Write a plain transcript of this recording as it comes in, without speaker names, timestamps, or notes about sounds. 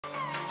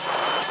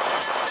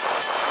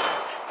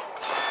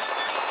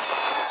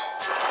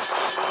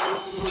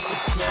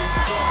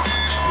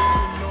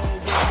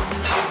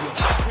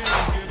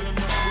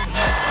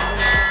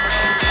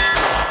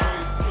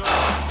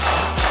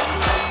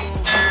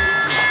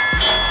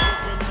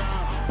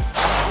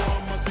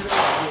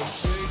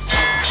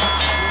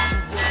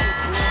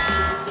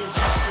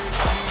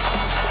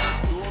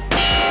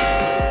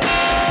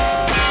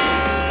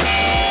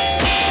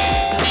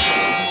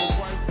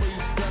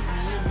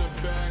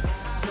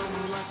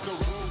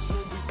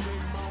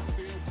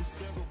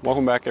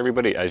Welcome back,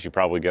 everybody. As you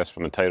probably guessed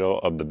from the title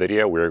of the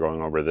video, we're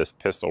going over this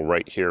pistol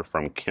right here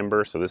from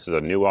Kimber. So this is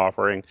a new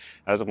offering.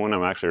 As of when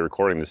I'm actually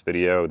recording this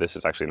video, this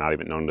is actually not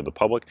even known to the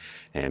public,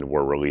 and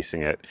we're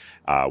releasing it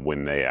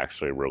when they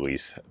actually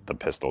release the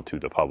pistol to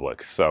the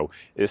public. So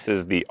this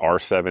is the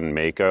R7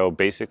 Mako.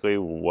 Basically,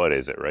 what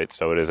is it, right?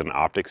 So it is an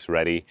optics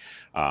ready,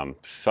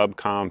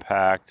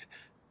 subcompact,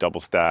 double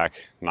stack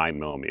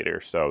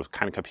 9mm, so it's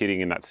kind of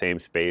competing in that same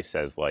space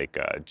as like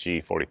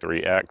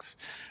G43X,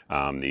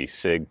 the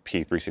SIG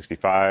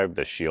P365,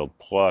 the Shield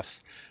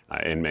Plus,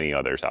 and many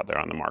others out there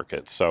on the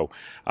market. So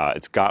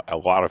it's got a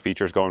lot of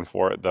features going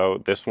for it, though.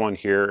 This one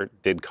here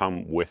did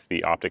come with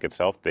the optic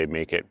itself. They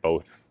make it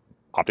both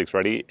optics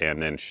ready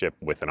and then ship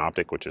with an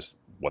optic, which is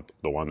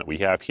the one that we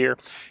have here.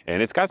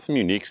 And it's got some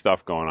unique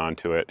stuff going on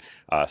to it,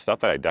 stuff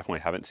that I definitely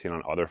haven't seen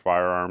on other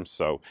firearms.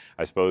 So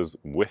I suppose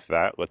with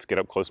that, let's get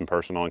up close and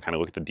personal and kind of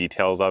look at the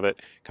details of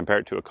it, compare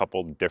it to a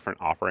couple different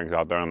offerings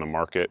out there on the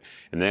market.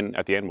 And then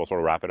at the end, we'll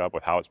sort of wrap it up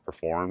with how it's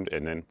performed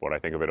and then what I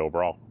think of it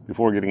overall.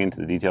 Before getting into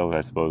the details,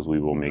 I suppose we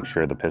will make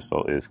sure the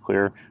pistol is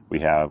clear. We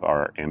have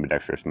our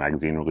ambidextrous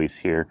magazine release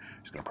here.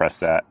 Just gonna press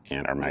that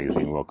and our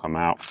magazine will come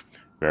out.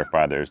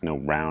 Verify there's no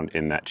round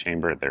in that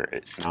chamber. There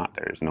is not.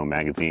 There is no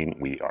magazine.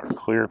 We are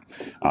clear.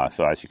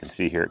 So as you can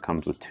see here, it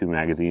comes with two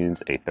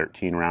magazines, a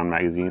 13-round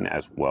magazine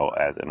as well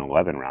as an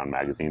 11-round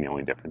magazine. The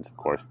only difference, of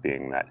course,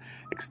 being that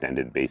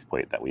extended base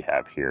plate that we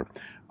have here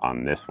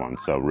on this one.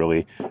 So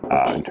really,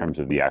 in terms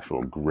of the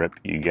actual grip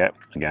you get,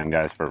 again,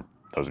 guys, for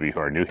those of you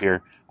who are new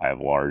here, I have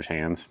large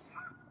hands,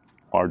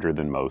 larger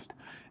than most.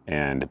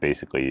 And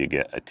basically you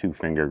get a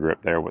 2-finger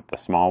grip there with the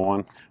small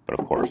one, but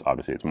of course,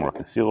 obviously it's more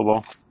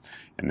concealable.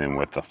 And then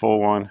with the full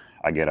one,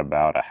 I get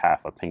about a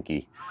half a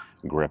pinky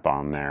grip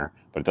on there,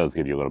 but it does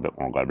give you a little bit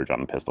more leverage on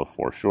the pistol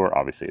for sure.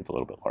 Obviously it's a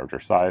little bit larger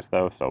size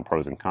though, so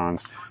pros and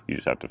cons, you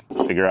just have to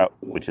figure out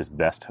which is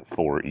best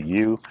for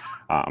you.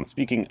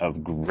 Speaking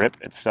of grip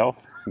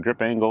itself,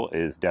 grip angle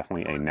is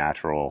definitely a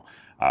natural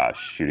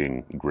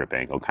shooting grip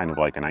angle, kind of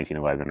like a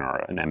 1911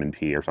 or an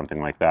M&P or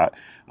something like that.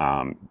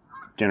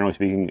 Generally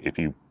speaking, if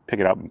you pick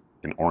it up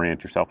and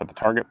orient yourself at the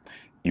target,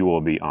 you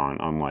will be on,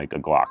 unlike a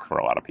Glock for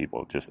a lot of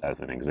people, just as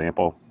an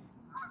example.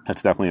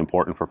 That's definitely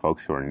important for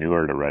folks who are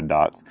newer to red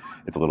dots.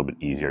 It's a little bit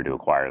easier to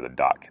acquire the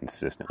dot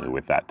consistently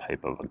with that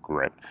type of a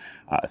grip.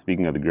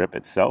 Speaking of the grip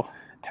itself,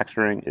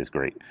 texturing is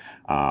great.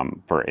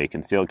 For a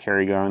concealed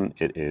carry gun,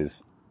 it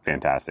is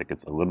fantastic.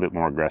 It's a little bit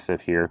more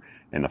aggressive here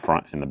in the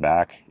front and the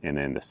back, and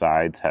then the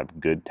sides have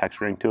good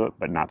texturing to it,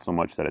 but not so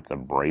much that it's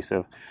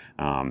abrasive.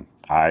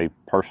 I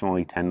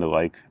personally tend to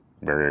like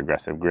very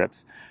aggressive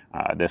grips.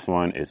 This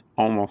one is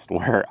almost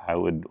where I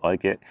would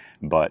like it,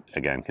 but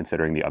again,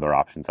 considering the other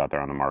options out there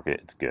on the market,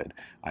 it's good.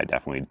 I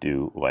definitely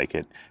do like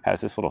it.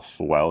 Has this little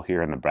swell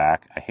here in the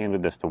back. I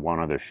handed this to one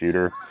other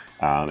shooter,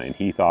 and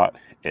he thought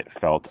it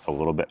felt a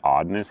little bit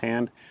odd in his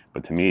hand,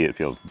 but to me, it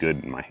feels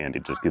good in my hand.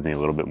 It just gives me a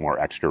little bit more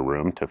extra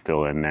room to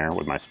fill in there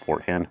with my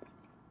support hand.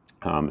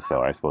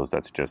 So I suppose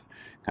that's just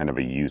kind of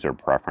a user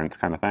preference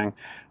kind of thing.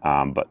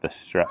 But the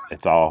strap,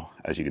 it's all,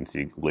 as you can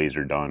see,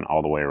 laser done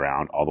all the way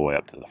around, all the way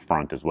up to the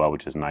front as well,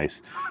 which is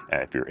nice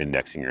if you're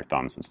indexing your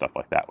thumbs and stuff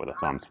like that with a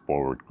thumbs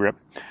forward grip.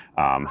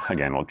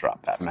 Again, we'll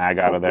drop that mag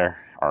out of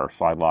there. Our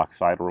slide lock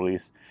side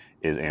release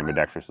is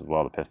ambidextrous as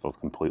well. The pistol is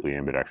completely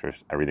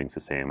ambidextrous. Everything's the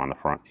same on the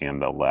front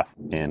and the left.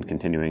 And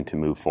continuing to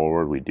move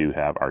forward, we do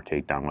have our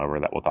takedown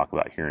lever that we'll talk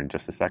about here in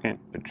just a second,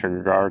 the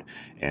trigger guard,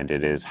 and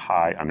it is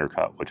high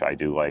undercut, which I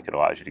do like. It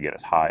allows you to get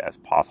as high as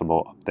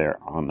possible up there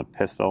on the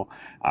pistol.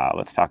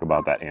 Let's talk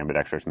about that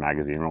ambidextrous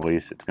magazine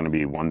release. It's going to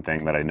be one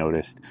thing that I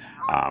noticed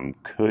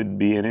could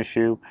be an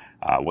issue.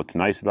 What's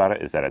nice about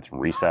it is that it's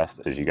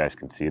recessed, as you guys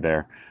can see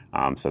there.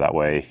 So that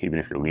way, even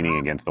if you're leaning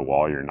against the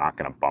wall, you're not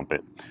going to bump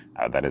it.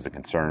 That is a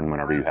concern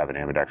whenever you have an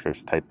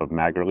ambidextrous type of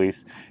mag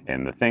release.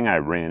 And the thing I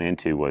ran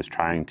into was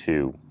trying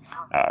to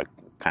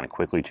kind of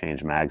quickly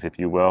change mags, if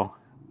you will,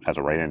 as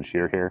a right-hand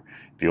shooter here.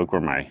 If you look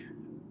where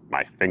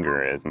my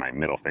finger is, my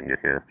middle finger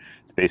here,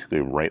 it's basically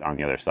right on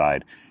the other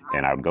side.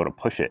 And I would go to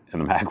push it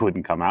and the mag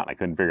wouldn't come out. I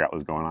couldn't figure out what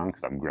was going on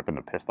because I'm gripping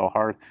the pistol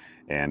hard.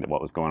 And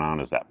what was going on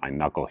is that my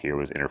knuckle here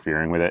was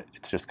interfering with it.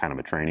 It's just kind of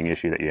a training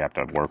issue that you have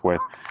to work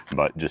with.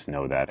 But just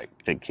know that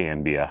it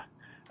can be a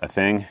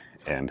thing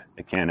and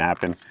it can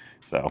happen.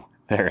 So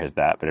there is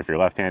that. But if you're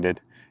left-handed,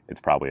 it's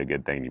probably a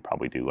good thing. You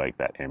probably do like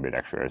that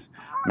ambidextrous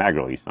mag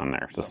release on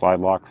there. The slide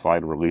lock,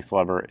 slide release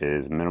lever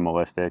is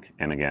minimalistic,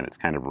 and again, it's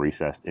kind of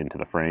recessed into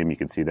the frame. You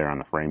can see there on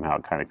the frame how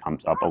it kind of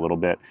comes up a little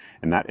bit,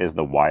 and that is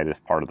the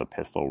widest part of the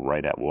pistol,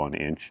 right at 1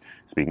 inch.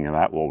 Speaking of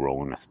that, we'll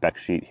roll in a spec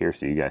sheet here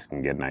so you guys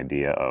can get an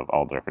idea of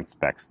all the different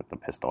specs that the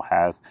pistol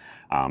has,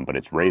 but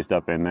it's raised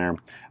up in there.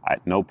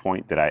 At no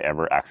point did I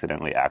ever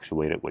accidentally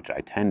actuate it, which I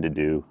tend to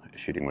do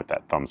shooting with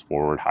that thumbs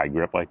forward high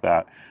grip like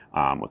that.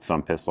 With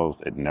some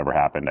pistols, it never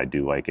happened. I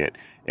do like it,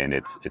 and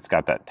it's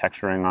got that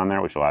texturing on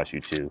there, which allows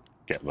you to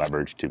get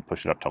leverage to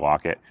push it up to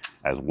lock it,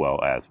 as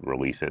well as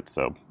release it.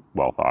 So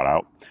well thought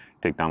out.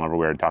 Takedown lever,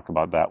 we already talked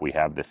about that. We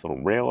have this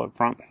little rail up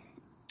front.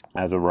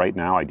 As of right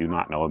now, I do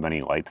not know of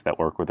any lights that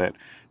work with it.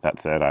 That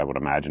said, I would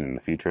imagine in the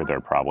future they're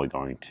probably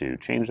going to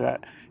change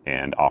that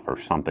and offer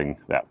something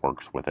that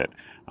works with it.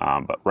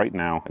 But right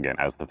now, again,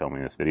 as the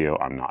filming this video,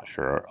 I'm not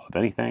sure of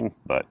anything,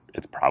 but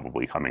it's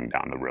probably coming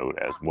down the road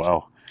as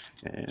well.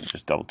 And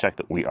just double check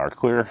that we are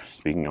clear.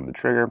 Speaking of the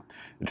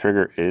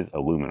trigger is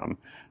aluminum.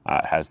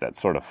 It has that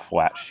sort of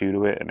flat shoe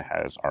to it, and it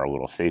has our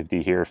little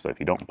safety here. So if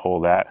you don't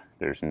pull that,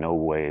 there's no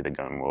way the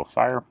gun will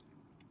fire.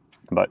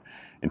 But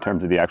in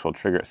terms of the actual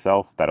trigger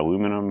itself, that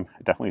aluminum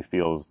definitely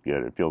feels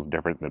good. It feels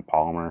different than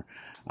polymer.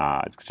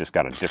 It's just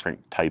got a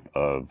different type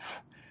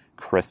of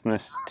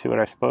crispness to it,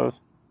 I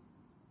suppose,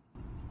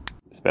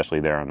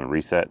 especially there on the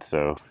reset.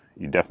 So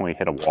you definitely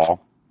hit a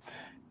wall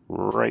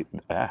right.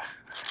 I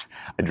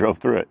drove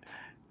through it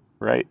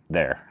right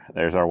there.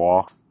 There's our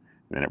wall.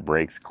 And then it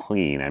breaks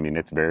clean. I mean,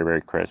 it's very,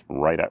 very crisp,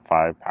 right at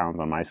 5 pounds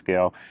on my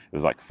scale. It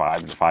was like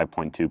 5 to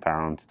 5.2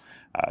 pounds,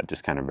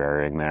 just kind of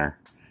varying there.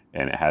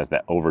 And it has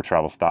that over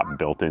travel stop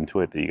built into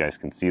it that you guys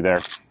can see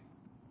there.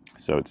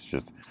 So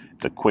it's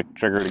a quick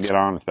trigger to get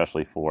on,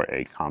 especially for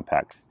a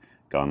compact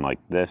gun like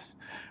this.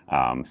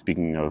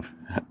 Speaking of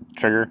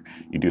trigger,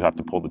 you do have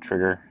to pull the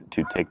trigger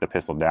to take the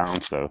pistol down.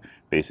 So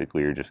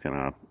basically you're just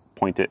gonna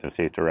point it in a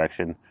safe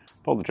direction,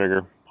 pull the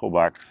trigger, pull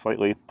back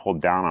slightly, pull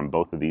down on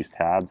both of these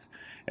tabs.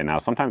 And now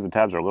sometimes the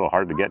tabs are a little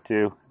hard to get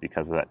to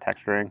because of that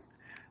texturing,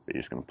 but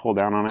you're just gonna pull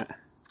down on it.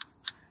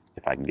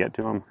 If I can get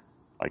to them.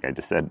 Like I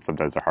just said,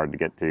 sometimes they're hard to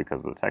get to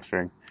because of the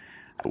texturing.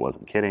 I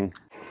wasn't kidding.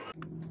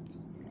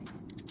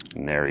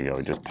 And there you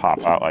go, just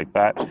pop out like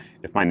that.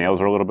 If my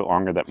nails are a little bit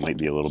longer, that might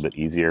be a little bit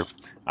easier.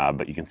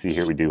 But you can see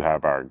here we do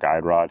have our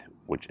guide rod,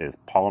 which is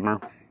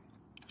polymer.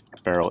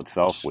 Barrel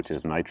itself, which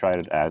is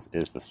nitrided, as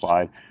is the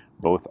slide.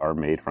 Both are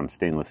made from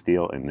stainless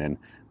steel and then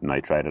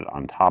nitrided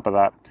on top of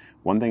that.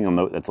 One thing you'll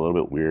note that's a little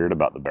bit weird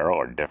about the barrel,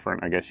 or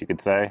different, I guess you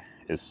could say,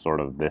 is sort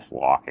of this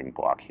locking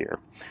block here.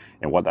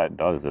 And what that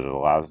does is it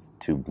allows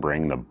to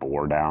bring the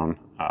bore down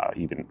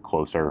even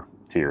closer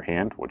to your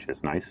hand, which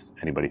is nice.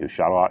 Anybody who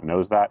shot a lot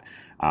knows that.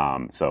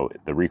 So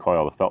the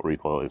recoil, the felt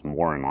recoil, is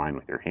more in line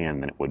with your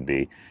hand than it would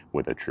be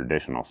with a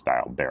traditional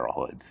style barrel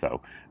hood.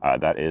 So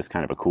that is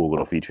kind of a cool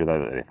little feature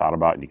that they thought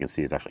about, and you can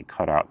see it's actually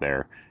cut out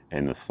there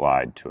in the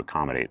slide to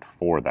accommodate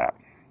for that.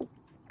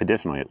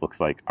 Additionally, it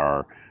looks like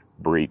our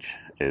breech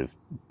is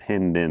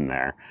pinned in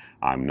there.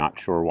 I'm not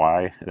sure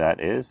why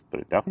that is, but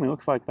it definitely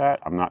looks like that.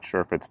 I'm not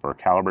sure if it's for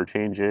caliber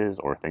changes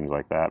or things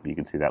like that, but you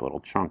can see that little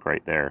chunk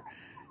right there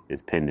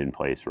is pinned in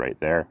place right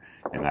there,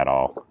 and that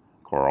all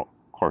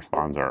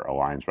corresponds, or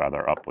aligns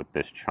rather, up with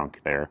this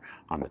chunk there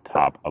on the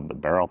top of the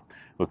barrel.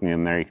 Looking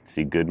in there, you can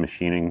see good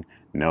machining,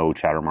 no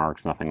chatter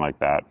marks, nothing like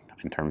that.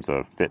 In terms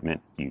of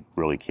fitment, you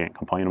really can't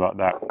complain about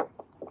that.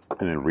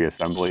 And then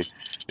reassembly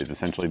is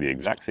essentially the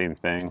exact same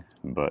thing,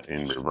 but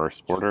in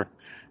reverse order.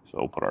 So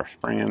we'll put our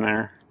spring in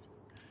there,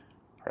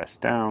 press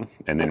down,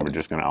 and then we're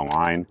just going to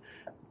align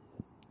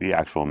the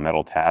actual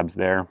metal tabs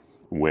there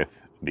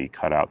with the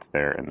cutouts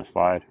there in the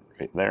slide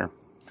right there.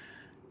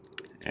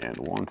 And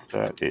once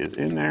that is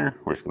in there,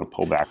 we're just going to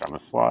pull back on the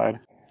slide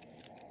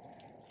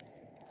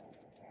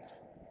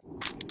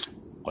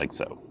like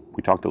so.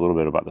 We talked a little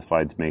bit about the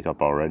slide's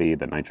makeup already,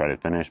 the nitrided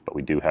finish, but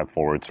we do have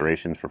forward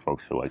serrations for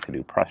folks who like to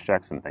do press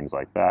checks and things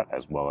like that,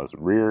 as well as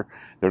rear.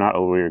 They're not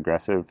overly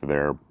aggressive.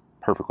 They're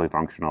perfectly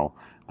functional.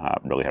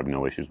 Really have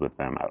no issues with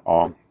them at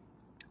all.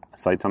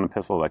 Sights on the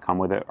pistol that come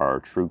with it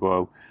are True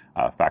Glow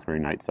factory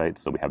night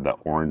sights. So we have that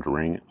orange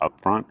ring up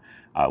front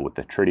with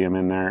the tritium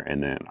in there,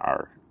 and then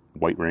our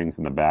white rings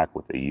in the back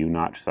with the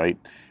U-notch sight.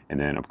 And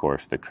then, of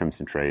course, the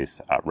Crimson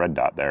Trace red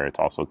dot there. It's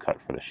also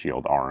cut for the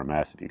Shield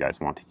RMS. If you guys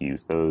want to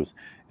use those,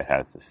 it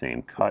has the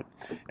same cut.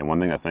 And one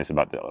thing that's nice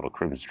about the little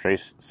Crimson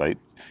Trace sight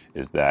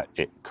is that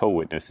it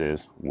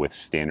co-witnesses with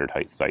standard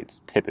height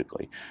sights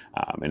typically.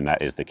 And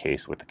that is the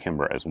case with the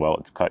Kimber as well.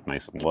 It's cut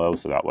nice and low,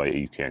 so that way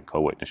you can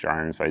co-witness your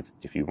iron sights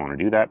if you want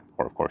to do that.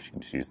 Or, of course, you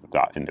can just use the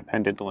dot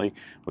independently,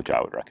 which I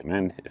would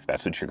recommend if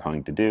that's what you're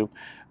going to do.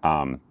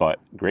 But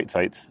great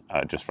sights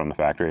just from the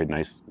factory.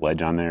 Nice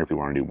ledge on there if you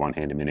want to do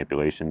one-handed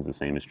manipulations. The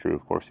same is true,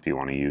 of course, if you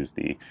want to use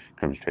the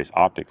Crimson Trace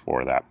optic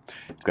for that.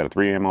 It's got a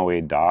 3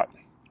 MOA dot.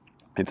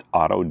 It's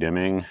auto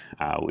dimming,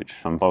 which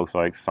some folks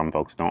like, some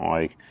folks don't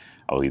like.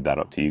 I'll leave that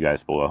up to you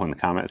guys below in the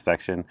comment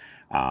section.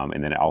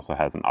 And then it also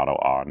has an auto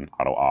on,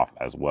 auto off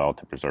as well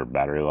to preserve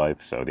battery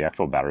life. So the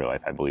actual battery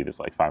life, I believe, is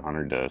like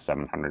 500 to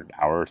 700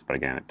 hours. But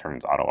again, it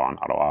turns auto on,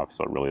 auto off.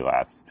 So it really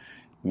lasts,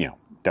 you know,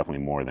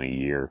 definitely more than a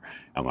year,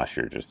 unless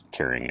you're just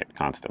carrying it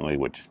constantly,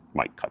 which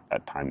might cut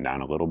that time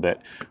down a little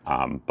bit.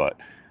 But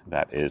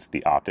that is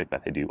the optic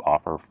that they do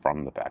offer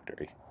from the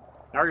factory.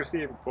 Now we're going to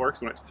see if it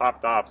works when it's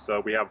topped off. So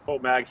we have a full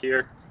mag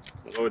here.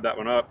 We'll load that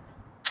one up,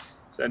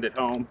 send it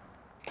home,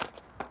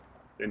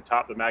 then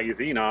top the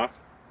magazine off,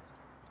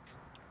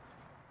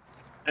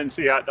 and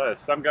see how it does.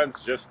 Some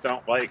guns just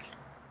don't like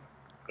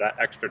that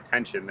extra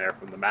tension there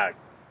from the mag.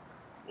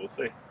 We'll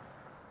see.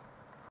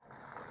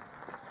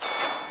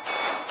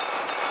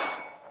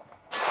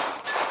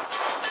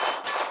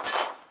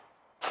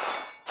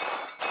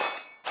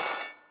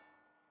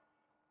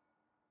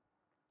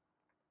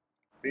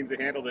 Seems to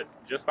handled it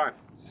just fine.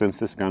 Since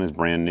this gun is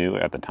brand new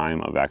at the time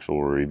of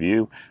actual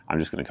review, I'm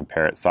just going to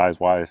compare it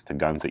size-wise to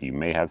guns that you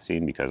may have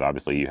seen, because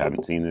obviously you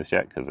haven't seen this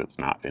yet because it's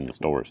not in the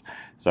stores.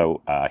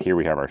 So here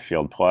we have our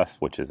Shield Plus,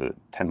 which is a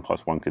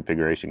 10+1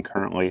 configuration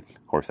currently.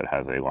 Of course, it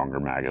has a longer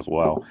mag as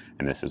well.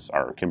 And this is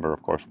our Kimber,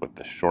 of course, with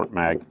the short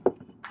mag.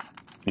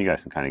 You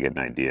guys can kind of get an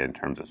idea in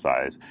terms of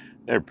size.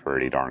 They're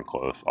pretty darn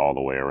close all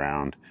the way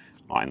around.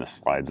 Line the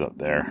slides up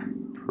there,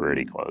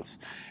 pretty close.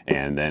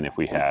 And then if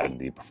we had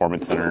the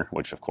Performance Center,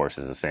 which of course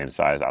is the same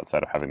size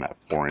outside of having that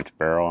 4-inch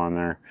barrel on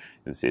there,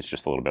 you can see it's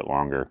just a little bit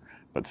longer,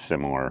 but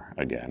similar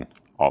again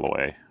all the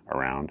way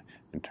around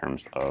in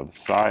terms of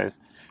size.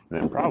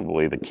 And then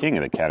probably the king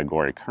of the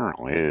category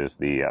currently is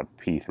the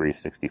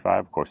P365.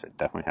 Of course, it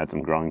definitely had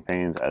some growing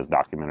pains as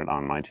documented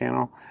on my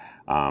channel,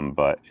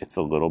 but it's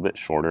a little bit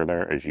shorter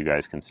there, as you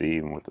guys can see,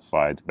 even with the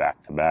slides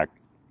back to back.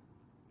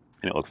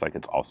 And it looks like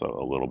it's also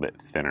a little bit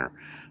thinner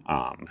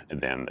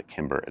than the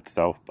Kimber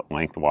itself, but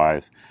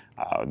lengthwise,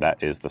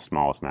 that is the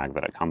smallest mag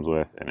that it comes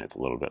with, and it's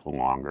a little bit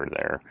longer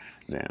there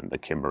than the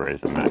Kimber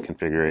is in that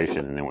configuration.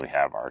 And then we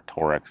have our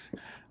Torex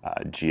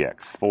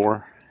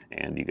GX4,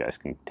 and you guys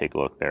can take a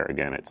look there.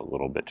 Again, it's a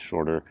little bit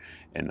shorter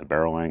in the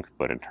barrel length,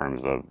 but in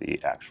terms of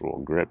the actual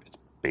grip, it's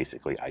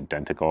basically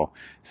identical.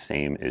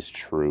 Same is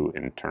true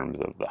in terms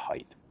of the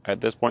height. At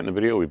this point in the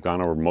video, we've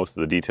gone over most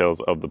of the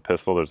details of the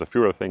pistol. There's a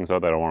few other things though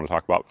that I want to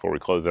talk about before we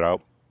close it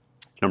out.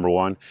 Number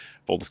one,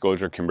 full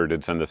disclosure, Kimber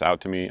did send this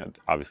out to me.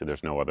 Obviously,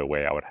 there's no other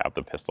way I would have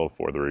the pistol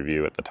for the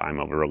review at the time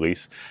of a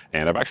release.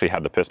 And I've actually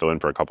had the pistol in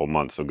for a couple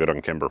months, so good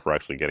on Kimber for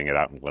actually getting it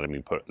out and letting me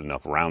put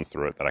enough rounds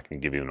through it that I can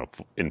give you an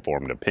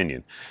informed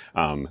opinion.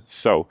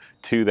 So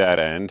to that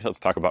end, let's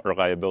talk about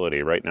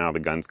reliability. Right now, the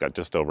gun's got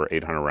just over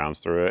 800 rounds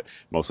through it,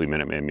 mostly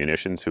Minuteman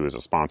Munitions, who is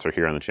a sponsor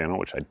here on the channel,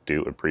 which I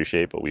do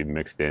appreciate, but we've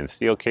mixed in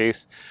steel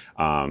case,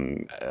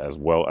 as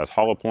well as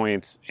hollow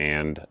points,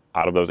 and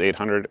out of those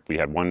 800, we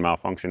had one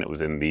malfunction. It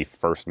was in the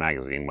first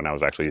magazine when I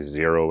was actually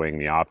zeroing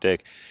the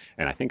optic,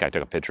 and I think I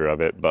took a picture of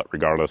it, but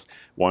regardless,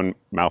 one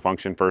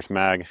malfunction first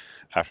mag.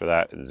 After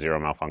that, 0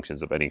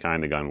 malfunctions of any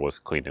kind. The gun was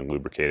cleaned and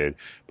lubricated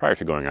prior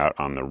to going out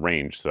on the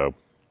range. So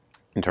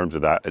in terms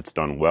of that, it's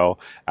done well.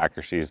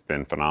 Accuracy has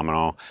been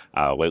phenomenal.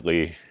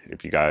 Lately,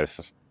 if you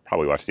guys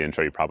probably watched the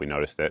intro, you probably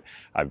noticed it.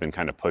 I've been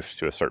kind of pushed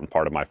to a certain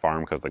part of my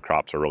farm because the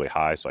crops are really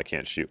high, so I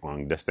can't shoot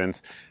long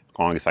distance.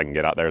 The longest I can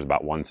get out there is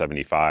about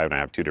 175, and I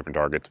have 2 different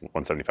targets,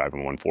 175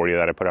 and 140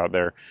 that I put out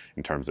there.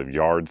 In terms of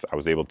yards, I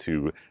was able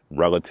to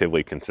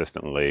relatively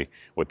consistently,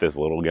 with this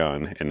little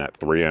gun in that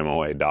 3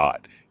 MOA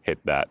dot,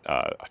 hit that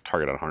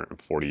target at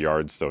 140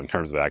 yards. So in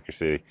terms of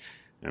accuracy,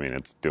 I mean,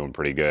 it's doing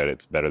pretty good.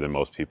 It's better than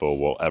most people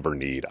will ever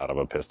need out of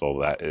a pistol,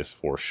 that is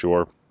for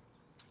sure.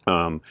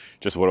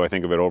 Just what do I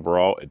think of it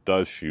overall? It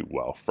does shoot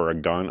well. For a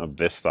gun of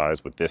this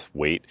size with this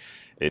weight,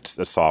 it's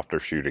a softer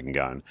shooting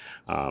gun.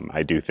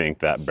 I do think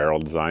that barrel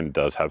design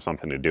does have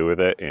something to do with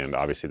it, and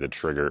obviously the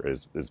trigger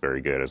is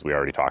very good, as we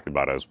already talked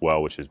about as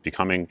well, which is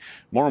becoming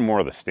more and more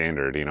of the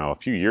standard. You know, a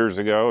few years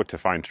ago, to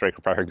find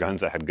striker fire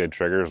guns that had good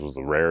triggers was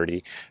a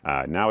rarity.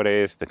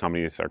 Nowadays, the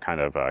companies are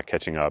kind of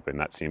catching up, and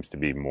that seems to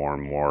be more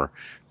and more,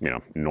 you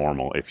know,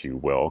 normal, if you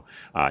will.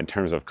 In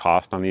terms of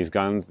cost on these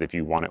guns, if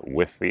you want it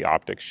with the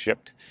optics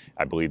shipped,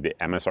 I believe the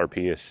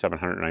MSRP is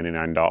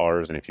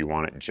 $799, and if you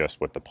want it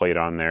just with the plate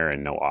on there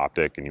and no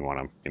optic, and you want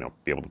to, you know,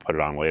 be able to put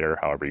it on later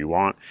however you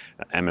want,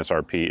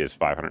 MSRP is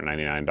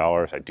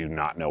 $599. I do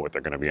not know what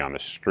they're going to be on the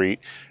street.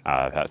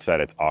 That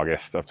said, it's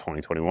August of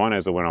 2021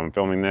 as of when I'm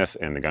filming this,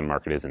 and the gun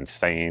market is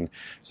insane,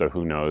 so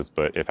who knows.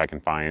 But if I can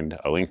find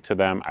a link to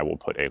them, I will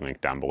put a link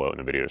down below in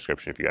the video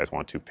description if you guys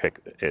want to pick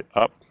it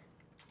up.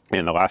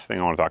 And the last thing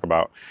I want to talk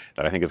about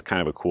that I think is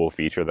kind of a cool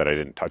feature that I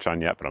didn't touch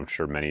on yet, but I'm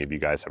sure many of you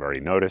guys have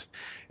already noticed,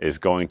 is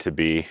going to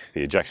be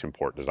the ejection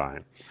port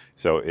design.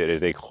 So it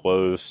is a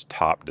closed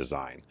top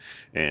design,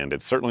 and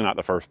it's certainly not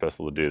the first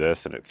pistol to do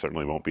this, and it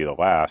certainly won't be the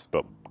last,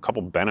 but a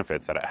couple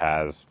benefits that it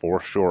has for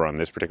sure on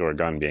this particular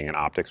gun, being an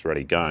optics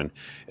ready gun,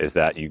 is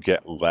that you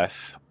get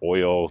less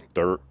oil,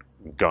 dirt,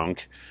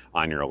 gunk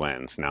on your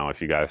lens. Now,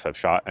 if you guys have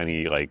shot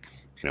any, like,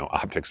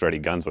 optics ready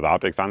guns with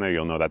optics on there,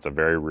 you'll know that's a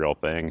very real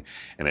thing,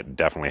 and it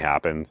definitely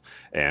happens.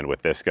 And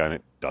with this gun,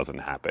 it doesn't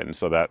happen.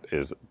 So that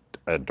is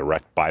a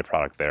direct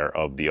byproduct there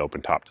of the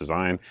open top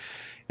design.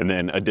 And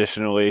then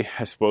additionally,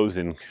 I suppose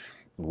in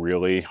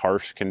really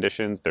harsh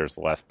conditions, there's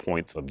less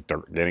points of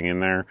dirt getting in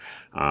there.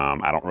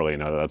 I don't really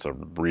know that that's a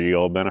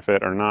real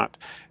benefit or not.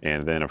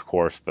 And then, of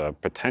course, the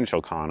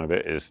potential con of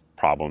it is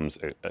problems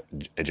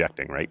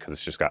ejecting, right? Because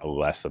it's just got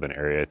less of an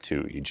area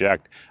to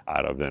eject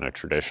out of than a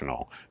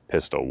traditional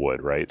pistol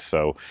would, right?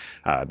 So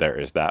there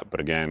is that.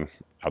 But again,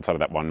 outside of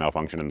that one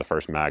malfunction in the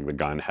first mag, the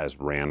gun has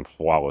ran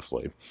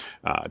flawlessly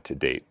to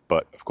date.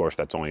 But of course,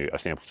 that's only a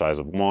sample size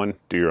of one.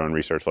 Do your own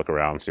research, look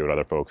around, see what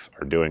other folks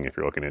are doing if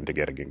you're looking into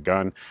getting a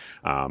gun.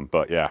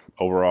 But yeah,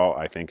 overall,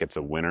 I think it's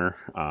a winner.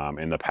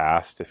 In the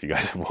past, if you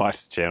guys have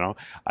watched the channel,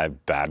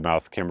 I've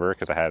badmouthed Kimber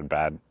because I had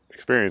bad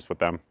experience with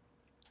them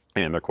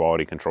and their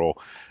quality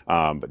control.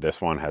 But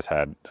this one has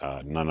had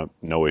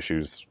no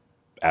issues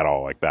at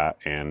all like that.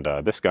 And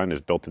this gun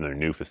is built in their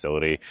new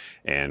facility.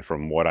 And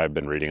from what I've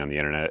been reading on the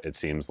internet, it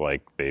seems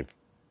like they've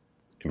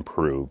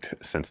improved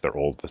since their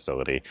old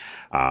facility,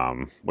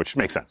 which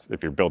makes sense.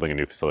 If you're building a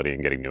new facility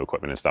and getting new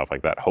equipment and stuff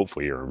like that,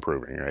 hopefully you're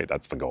improving, right?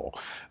 That's the goal.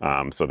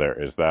 So there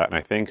is that. And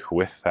I think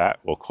with that,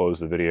 we'll close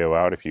the video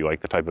out. If you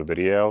like the type of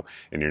video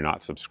and you're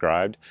not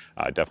subscribed,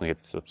 definitely hit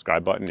the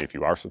subscribe button. If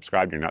you are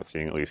subscribed, you're not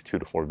seeing at least 2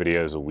 to 4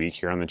 videos a week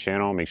here on the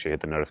channel, make sure you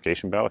hit the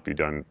notification bell. If you've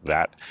done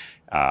that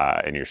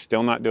and you're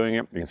still not doing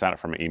it, you can sign up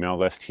for my email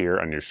list here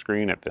on your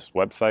screen at this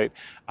website.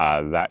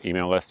 That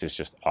email list is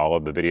just all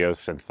of the videos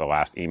since the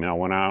last email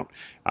went out.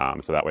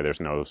 So that way there's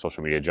no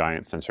social media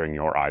giant censoring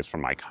your eyes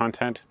from my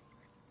content.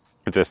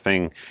 If this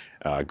thing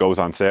goes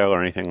on sale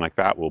or anything like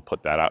that, we'll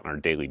put that out in our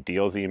daily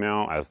deals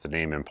email. As the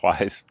name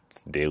implies,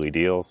 it's daily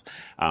deals.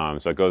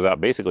 So it goes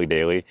out basically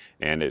daily,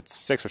 and it's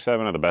 6 or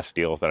 7 of the best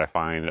deals that I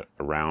find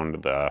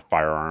around the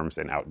firearms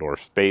and outdoor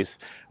space.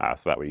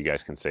 So that way you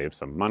guys can save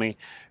some money.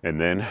 And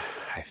then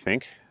I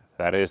think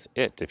that is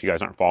it. If you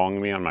guys aren't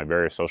following me on my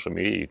various social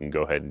media, you can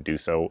go ahead and do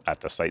so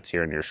at the sites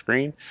here on your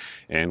screen.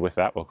 And with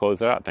that, we'll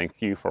close it out. Thank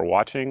you for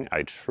watching.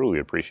 I truly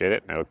appreciate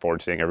it, and I look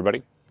forward to seeing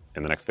everybody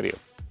in the next video.